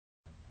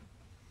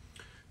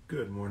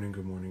Good morning,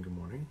 good morning, good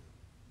morning.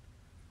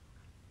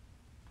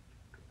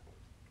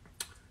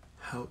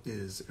 How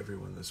is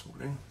everyone this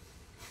morning?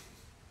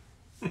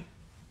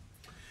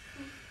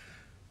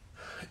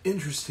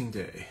 Interesting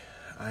day.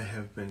 I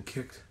have been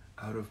kicked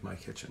out of my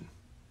kitchen.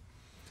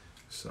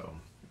 So,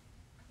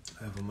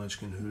 I have a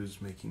munchkin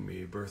who's making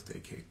me a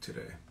birthday cake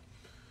today.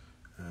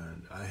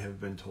 And I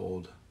have been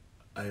told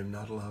I am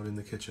not allowed in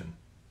the kitchen.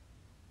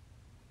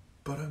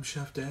 But I'm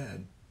Chef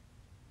Dad.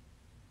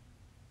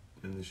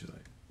 And then she's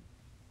like,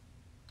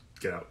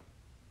 get out.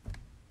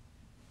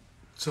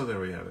 So there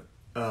we have it.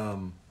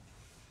 All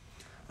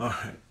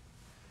right.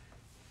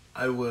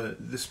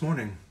 This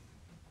morning,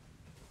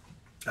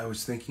 I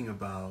was thinking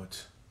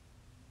about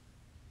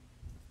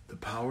the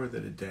power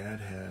that a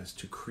dad has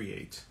to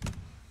create.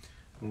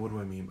 And what do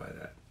I mean by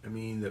that? I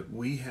mean that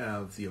we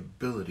have the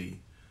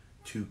ability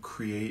to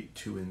create,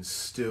 to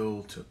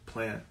instill, to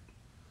plant,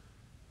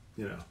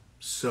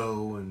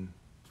 sow and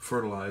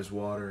fertilize,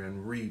 water,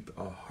 and reap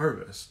a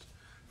harvest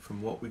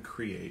from what we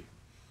create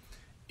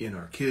in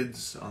our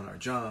kids, on our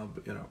job,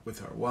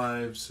 with our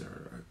wives,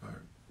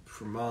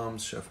 for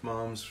moms, chef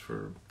moms,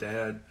 for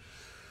dad.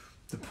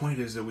 The point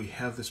is that we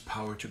have this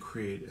power to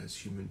create as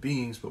human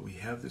beings, but we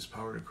have this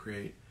power to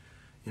create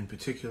in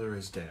particular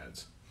as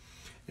dads.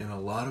 And a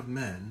lot of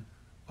men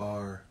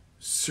are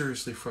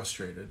seriously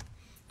frustrated.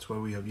 That's why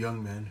we have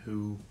young men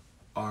who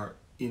are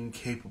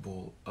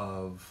incapable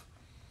of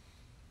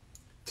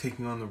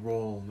taking on the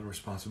role and the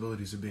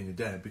responsibilities of being a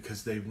dad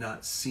because they've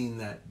not seen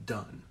that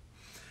done.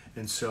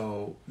 And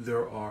so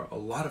there are a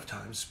lot of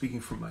times, speaking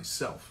for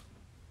myself,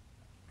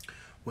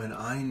 when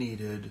I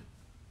needed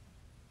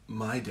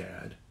my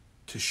dad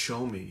to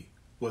show me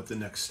what the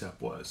next step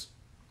was.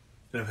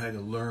 And I've had to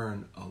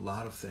learn a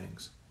lot of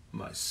things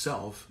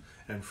myself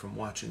and from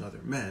watching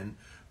other men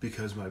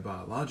because my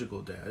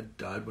biological dad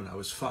died when I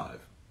was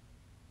 5.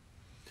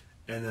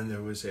 And then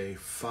there was a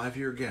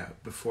 5-year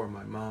gap before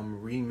my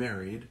mom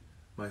remarried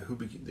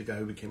the guy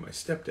who became my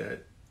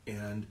stepdad,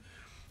 and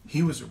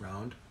he was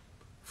around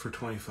for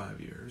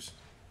 25 years.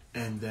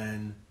 And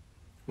then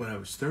when I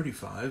was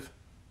 35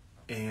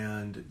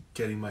 and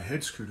getting my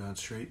head screwed on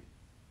straight,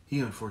 he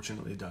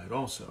unfortunately died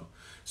also.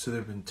 So there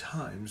have been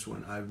times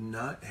when I've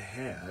not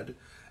had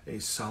a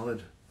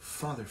solid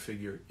father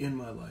figure in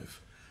my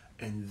life,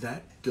 and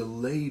that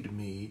delayed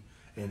me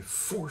and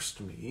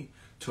forced me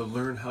to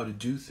learn how to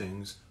do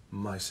things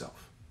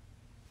myself.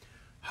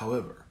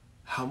 However,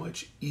 how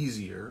much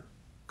easier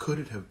could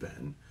it have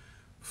been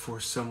for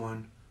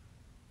someone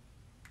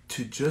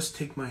to just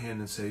take my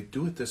hand and say,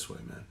 do it this way,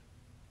 man,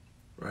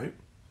 right?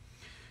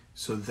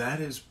 So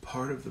that is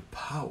part of the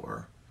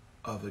power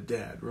of a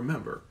dad.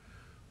 Remember,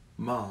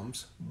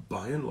 moms,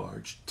 by and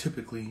large,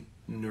 typically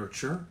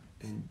nurture,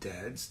 and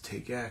dads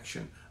take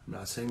action. I'm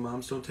not saying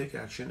moms don't take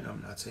action.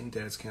 I'm not saying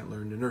dads can't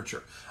learn to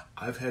nurture.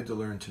 I've had to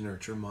learn to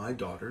nurture my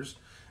daughters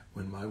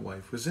when my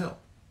wife was ill.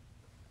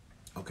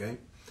 Okay?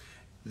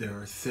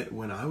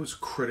 When I was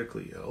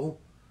critically ill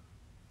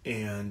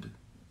and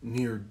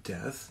near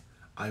death,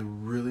 I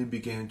really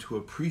began to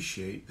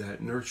appreciate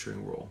that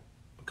nurturing role.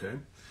 Okay?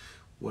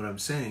 What I'm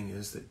saying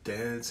is that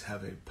dads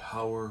have a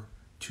power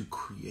to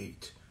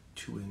create,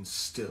 to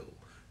instill,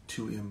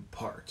 to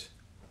impart.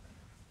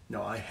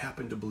 Now, I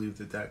happen to believe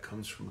that that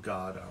comes from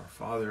God, our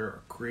Father,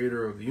 our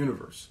Creator of the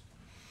universe.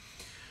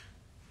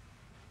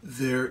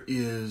 There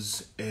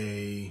is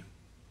an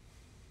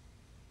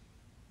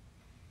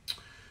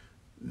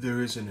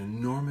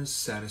enormous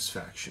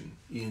satisfaction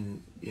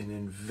in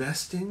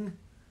investing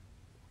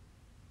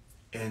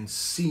and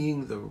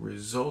seeing the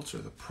results or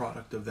the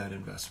product of that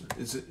investment.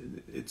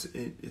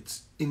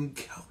 It's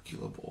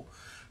incalculable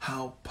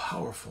how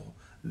powerful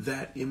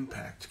that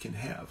impact can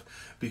have,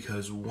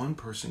 because one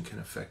person can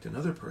affect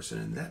another person,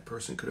 and that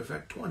person could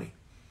affect 20.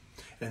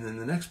 And then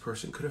the next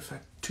person could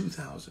affect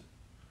 2,000,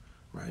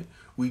 right?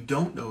 We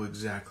don't know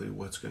exactly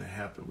what's going to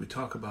happen. We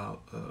talk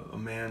about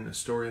a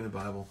story in the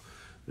Bible.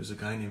 There's a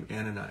guy named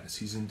Ananias.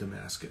 He's in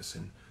Damascus,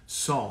 and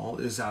Saul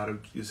is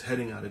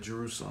heading out of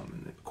Jerusalem.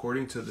 And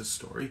according to this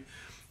story,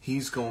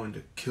 he's going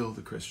to kill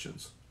the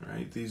Christians,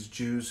 right? These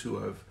Jews who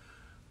have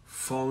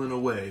fallen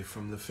away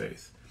from the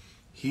faith.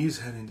 He's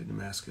heading to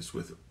Damascus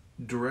with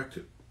direct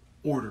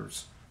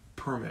orders,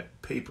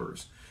 permit,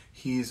 papers.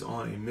 He's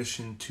on a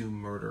mission to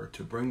murder,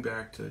 to bring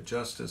back to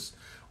justice,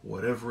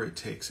 whatever it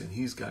takes. And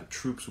he's got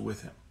troops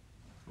with him,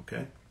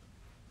 okay?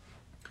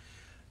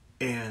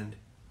 And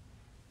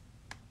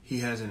he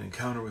has an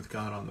encounter with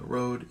God on the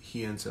road.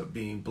 He ends up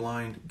being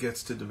blind,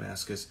 gets to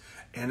Damascus.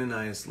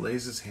 Ananias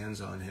lays his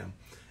hands on him,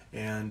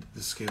 and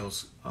the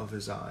scales of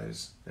his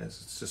eyes,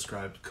 as it's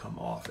described, come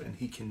off, and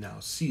he can now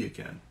see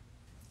again.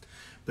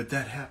 But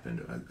that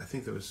happened, I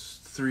think there was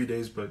 3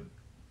 days, but,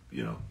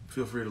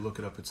 feel free to look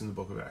it up. It's in the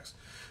book of Acts.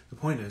 The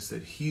point is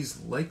that he's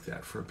like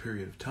that for a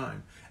period of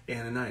time.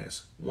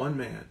 Ananias, one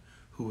man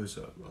who was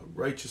a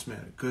righteous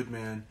man, a good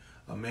man,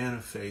 a man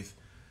of faith,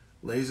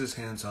 lays his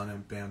hands on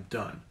him, bam,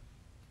 done.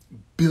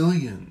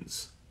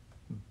 Billions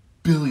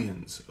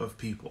of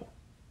people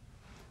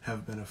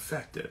have been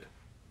affected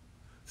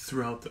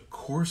throughout the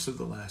course of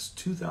the last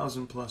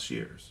 2,000 plus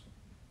years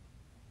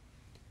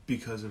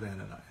because of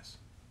Ananias.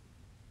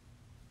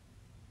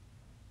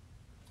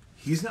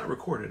 He's not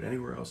recorded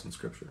anywhere else in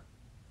Scripture.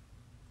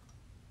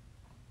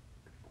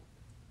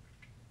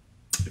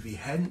 If he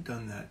hadn't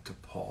done that to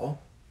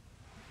Paul,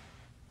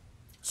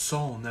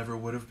 Saul never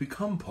would have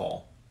become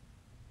Paul.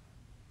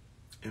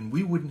 And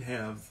we wouldn't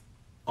have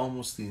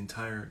almost the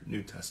entire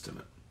New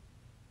Testament.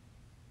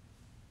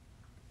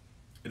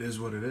 It is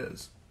what it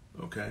is,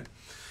 okay?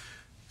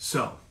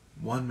 So,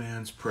 one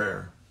man's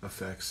prayer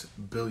affects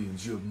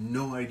billions. You have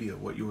no idea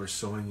what you are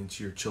sowing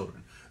into your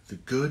children. The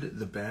good,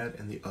 the bad,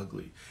 and the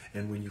ugly.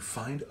 And when you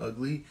find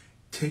ugly,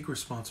 take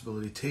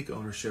responsibility, take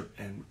ownership,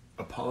 and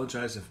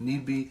apologize if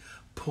need be.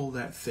 Pull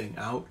that thing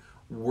out,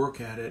 work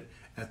at it,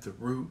 at the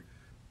root.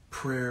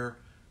 Prayer,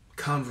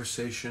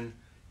 conversation,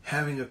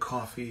 having a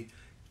coffee,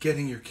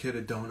 getting your kid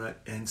a donut,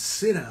 and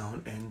sit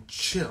down and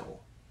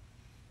chill.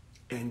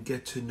 And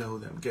get to know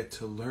them, get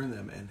to learn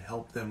them, and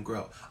help them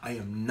grow. I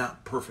am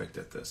not perfect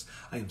at this.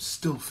 I am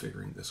still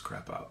figuring this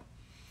crap out.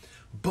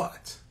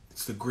 But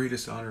it's the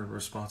greatest honor and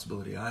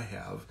responsibility I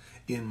have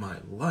in my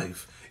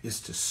life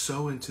is to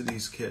sow into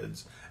these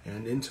kids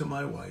and into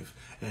my wife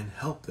and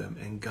help them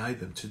and guide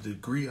them to the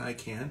degree I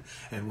can.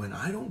 And when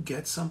I don't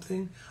get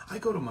something, I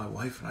go to my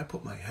wife and I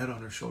put my head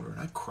on her shoulder and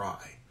I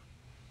cry.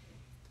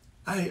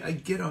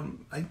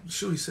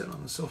 She'll be sitting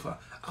on the sofa.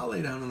 I'll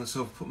lay down on the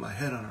sofa, put my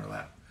head on her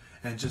lap,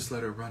 and just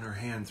let her run her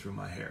hand through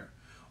my hair.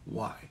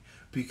 Why?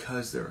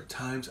 Because there are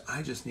times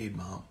I just need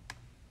mom.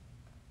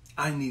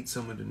 I need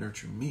someone to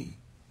nurture me,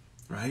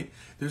 right?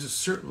 There's a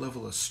certain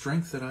level of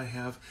strength that I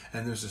have,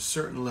 and there's a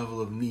certain level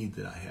of need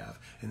that I have,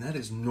 and that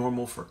is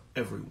normal for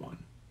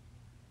everyone.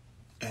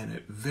 And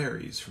it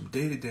varies from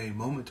day to day,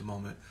 moment to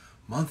moment,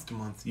 month to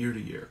month, year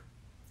to year,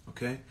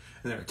 okay?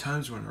 And there are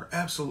times when we're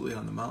absolutely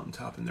on the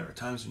mountaintop, and there are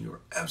times when you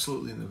are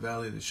absolutely in the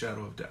valley of the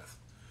shadow of death,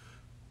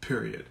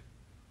 period.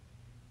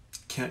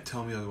 Can't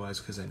tell me otherwise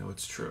because I know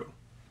it's true.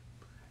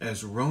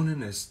 As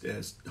Ronan,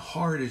 as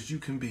hard as you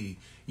can be,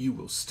 you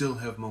will still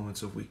have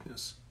moments of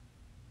weakness.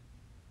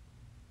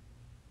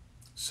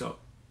 So,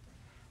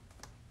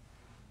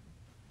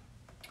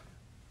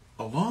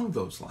 along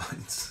those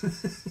lines,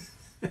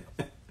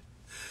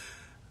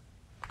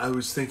 I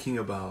was thinking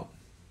about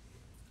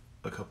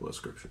a couple of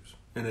scriptures,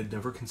 and I'd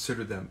never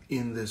considered them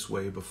in this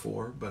way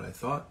before, but I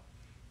thought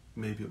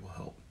maybe it will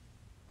help.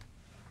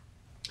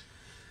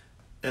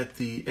 At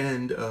the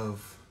end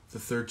of the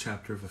 3rd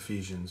chapter of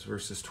Ephesians,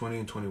 verses 20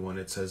 and 21,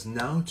 it says,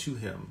 "Now to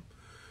him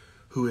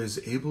who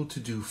is able to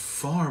do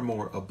far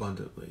more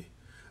abundantly,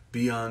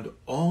 beyond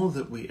all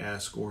that we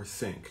ask or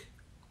think,"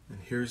 and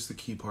here's the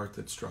key part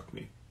that struck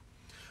me,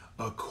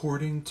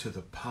 "according to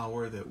the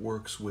power that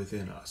works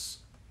within us.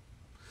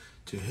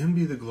 To him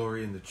be the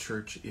glory in the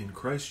church in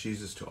Christ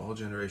Jesus to all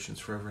generations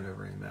forever and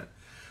ever, amen."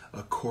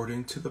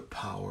 According to the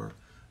power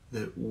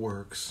that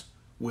works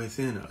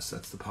within us.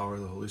 That's the power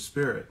of the Holy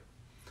Spirit.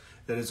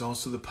 That is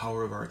also the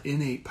power of our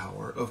innate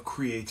power of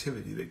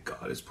creativity that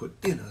God has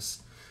put in us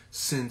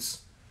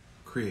since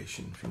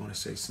creation. If you want to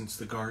say since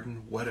the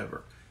garden,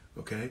 whatever.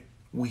 Okay?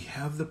 We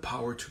have the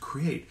power to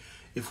create.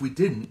 If we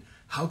didn't,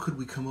 how could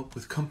we come up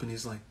with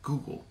companies like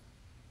Google?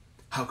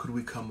 How could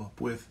we come up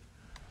with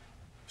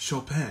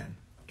Chopin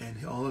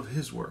and all of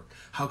his work?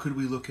 How could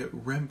we look at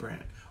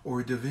Rembrandt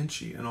or Da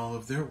Vinci and all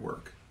of their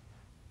work?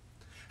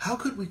 How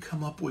could we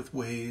come up with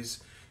ways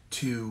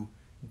to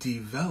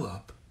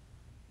develop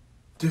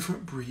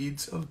different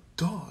breeds of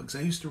dogs?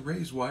 I used to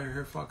raise wire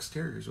hair fox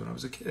terriers when I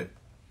was a kid.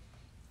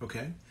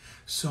 Okay?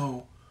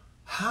 So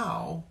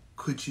how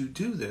could you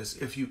do this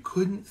if you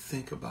couldn't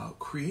think about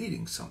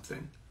creating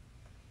something?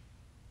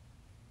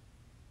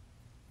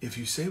 If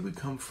you say we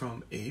come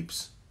from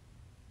apes,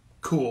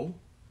 cool,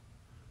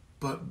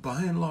 but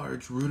by and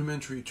large,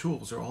 rudimentary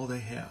tools are all they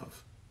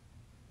have.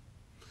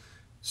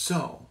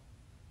 So,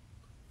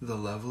 the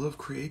level of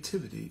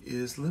creativity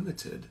is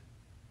limited,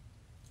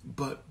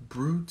 but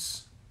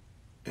brutes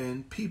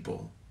and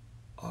people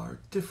are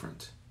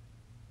different.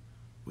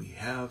 We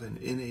have an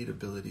innate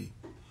ability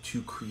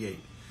to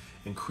create,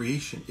 and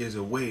creation is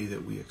a way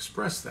that we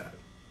express that.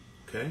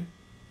 Okay?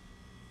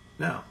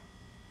 Now,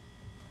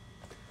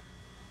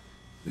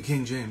 the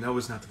King James, that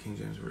was not the King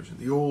James Version,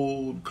 the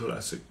old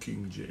classic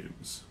King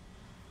James.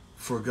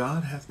 "For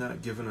God hath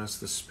not given us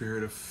the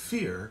spirit of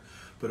fear,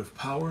 but of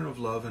power and of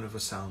love and of a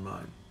sound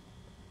mind."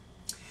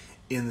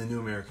 In the New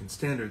American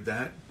Standard,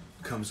 that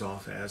comes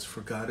off as,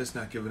 "For God has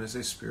not given us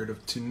a spirit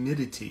of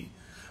timidity,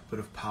 but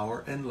of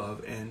power and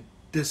love and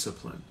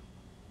discipline."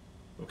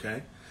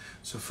 Okay?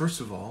 So first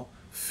of all,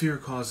 fear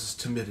causes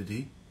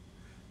timidity,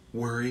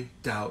 worry,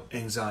 doubt,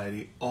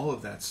 anxiety, all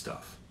of that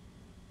stuff.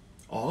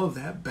 All of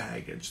that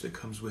baggage that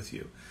comes with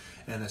you.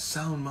 And a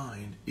sound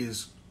mind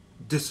is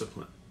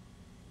discipline.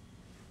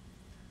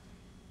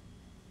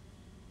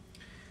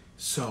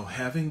 So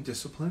having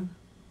discipline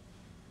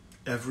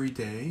every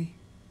day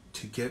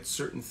to get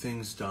certain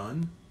things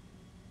done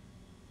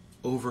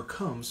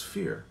overcomes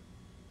fear.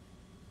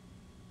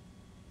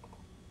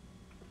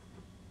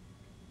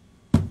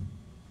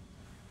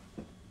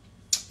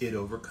 it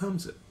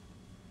overcomes it.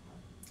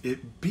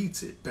 It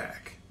beats it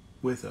back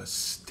with a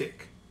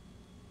stick.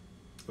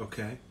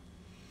 Okay?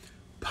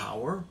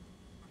 Power,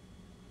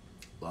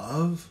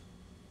 love,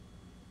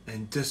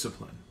 and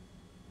discipline.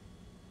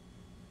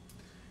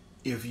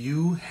 If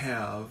you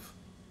have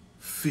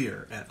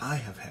fear, and I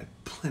have had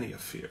plenty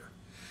of fear,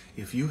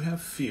 if you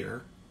have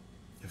fear,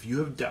 if you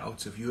have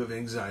doubts, if you have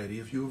anxiety,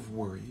 if you have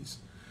worries,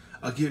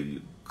 I'll give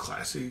you a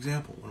classic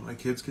example. One of my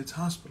kids gets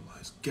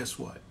hospitalized. Guess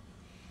what?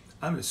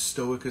 I'm as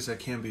stoic as I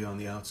can be on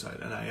the outside,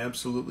 and I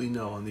absolutely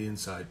know on the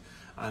inside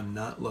I'm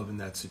not loving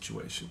that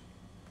situation.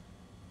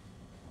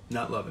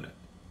 Not loving it.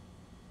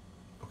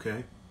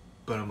 Okay?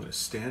 But I'm going to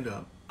stand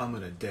up, I'm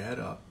going to dad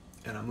up,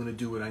 and I'm going to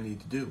do what I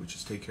need to do, which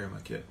is take care of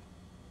my kid.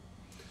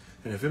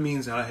 And if it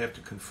means that I have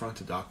to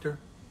confront a doctor,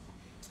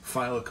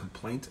 file a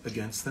complaint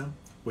against them,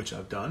 which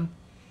I've done,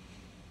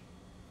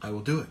 I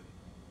will do it.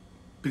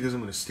 Because I'm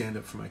going to stand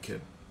up for my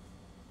kid.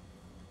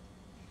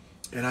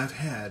 And I've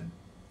had,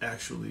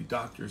 actually,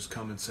 doctors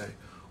come and say,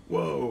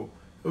 whoa,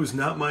 it was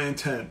not my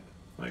intent.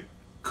 Like,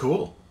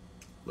 cool,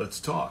 let's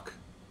talk.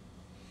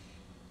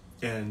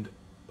 And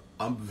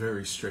I'm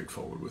very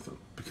straightforward with them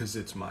because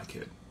it's my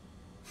kid.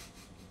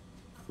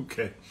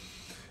 Okay?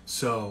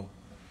 So,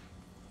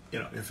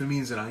 if it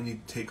means that I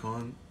need to take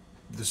on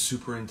the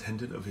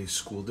superintendent of a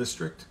school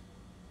district,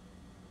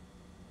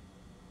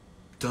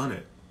 done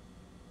it.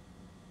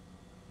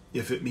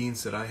 If it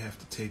means that I have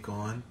to take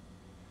on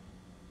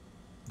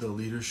the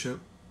leadership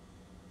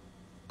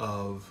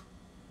of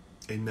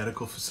a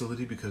medical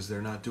facility because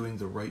they're not doing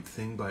the right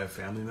thing by a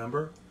family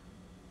member,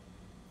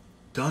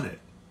 done it.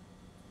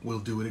 We'll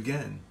do it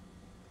again.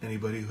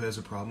 Anybody who has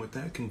a problem with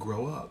that can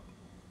grow up.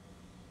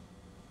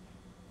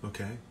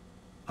 Okay?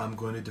 I'm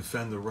going to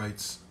defend the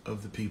rights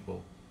of the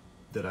people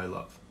that I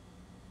love.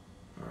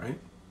 All right?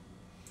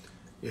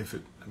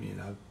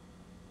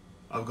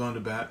 I've gone to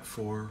bat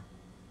for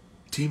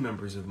team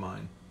members of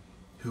mine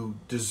who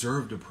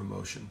deserved a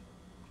promotion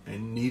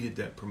and needed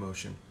that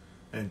promotion,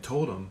 and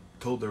told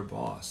their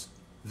boss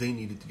they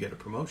needed to get a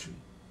promotion.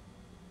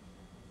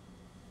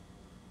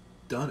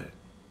 Done it.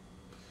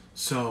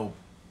 So,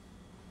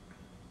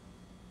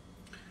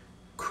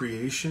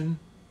 creation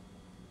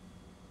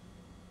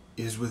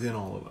is within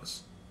all of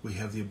us. We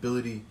have the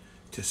ability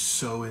to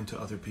sow into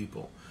other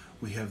people.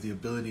 We have the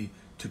ability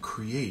to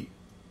create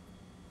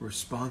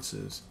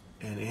responses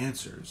and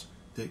answers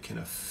that can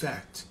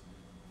affect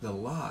the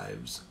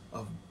lives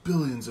of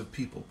billions of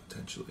people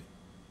potentially.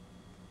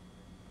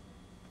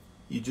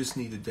 You just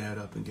need to dad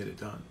up and get it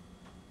done.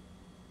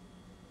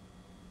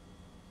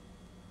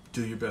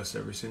 Do your best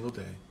every single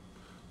day.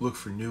 Look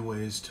for new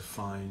ways to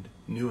find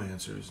new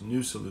answers,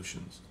 new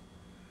solutions.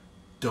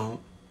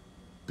 Don't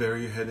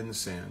bury your head in the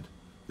sand.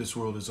 This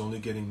world is only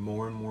getting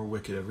more and more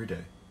wicked every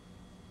day.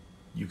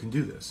 You can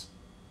do this.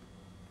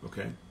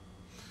 Okay?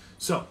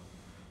 So,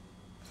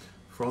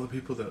 for all the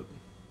people that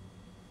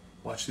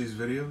watch these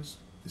videos,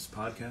 these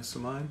podcasts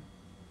of mine,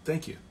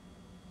 thank you.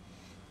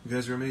 You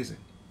guys are amazing.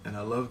 And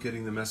I love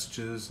getting the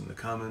messages and the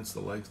comments,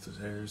 the likes, the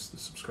shares, the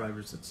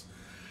subscribers.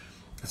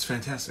 It's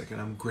fantastic, and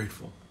I'm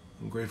grateful.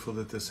 I'm grateful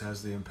that this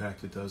has the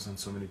impact it does on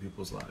so many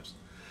people's lives.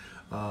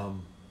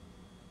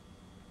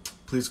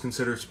 Please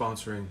consider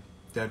sponsoring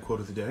Dad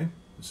Quote of the Day,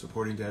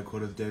 supporting Dad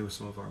Quote of the Day with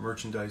some of our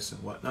merchandise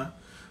and whatnot.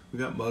 We've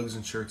got mugs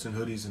and shirts and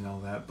hoodies and all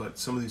that, but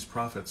some of these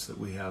profits that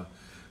we have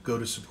go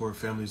to support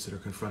families that are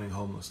confronting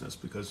homelessness,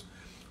 because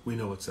we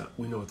know what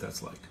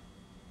that's like.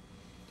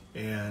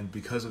 And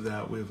because of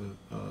that, we have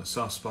a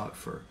soft spot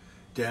for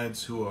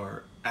dads who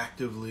are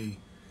actively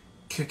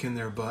kicking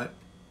their butt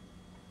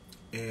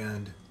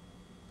and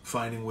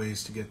finding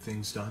ways to get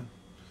things done.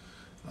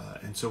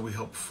 And so we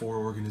help 4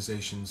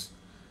 organizations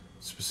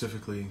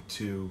specifically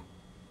to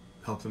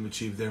help them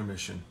achieve their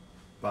mission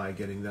by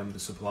getting them the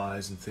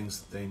supplies and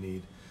things that they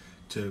need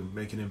to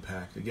make an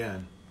impact,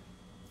 again,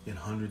 in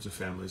hundreds of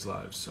families'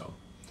 lives. So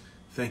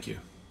thank you.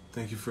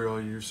 Thank you for all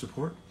your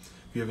support.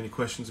 If you have any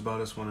questions about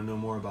us, want to know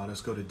more about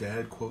us, go to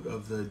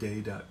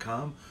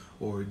dadquoteoftheday.com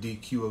or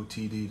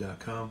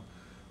dqotd.com.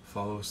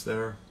 Follow us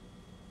there.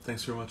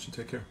 Thanks very much and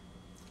take care.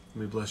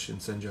 Let me bless you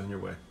and send you on your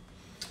way.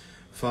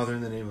 Father,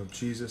 in the name of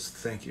Jesus,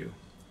 thank you.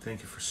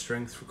 Thank you for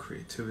strength, for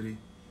creativity.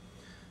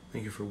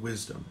 Thank you for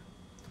wisdom.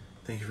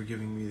 Thank you for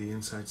giving me the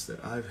insights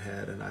that I've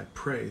had, and I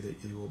pray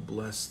that you will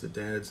bless the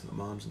dads and the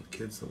moms and the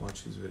kids that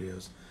watch these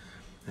videos,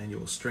 and you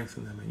will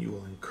strengthen them and you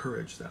will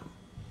encourage them,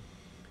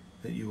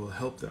 that you will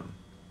help them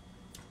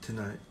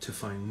tonight to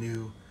find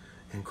new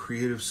and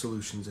creative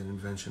solutions and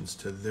inventions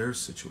to their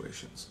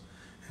situations,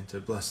 and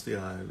to bless the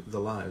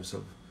lives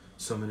of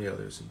so many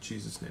others. In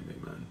Jesus' name,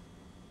 amen.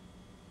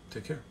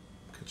 Take care.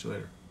 Catch you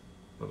later.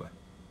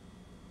 Bye-bye.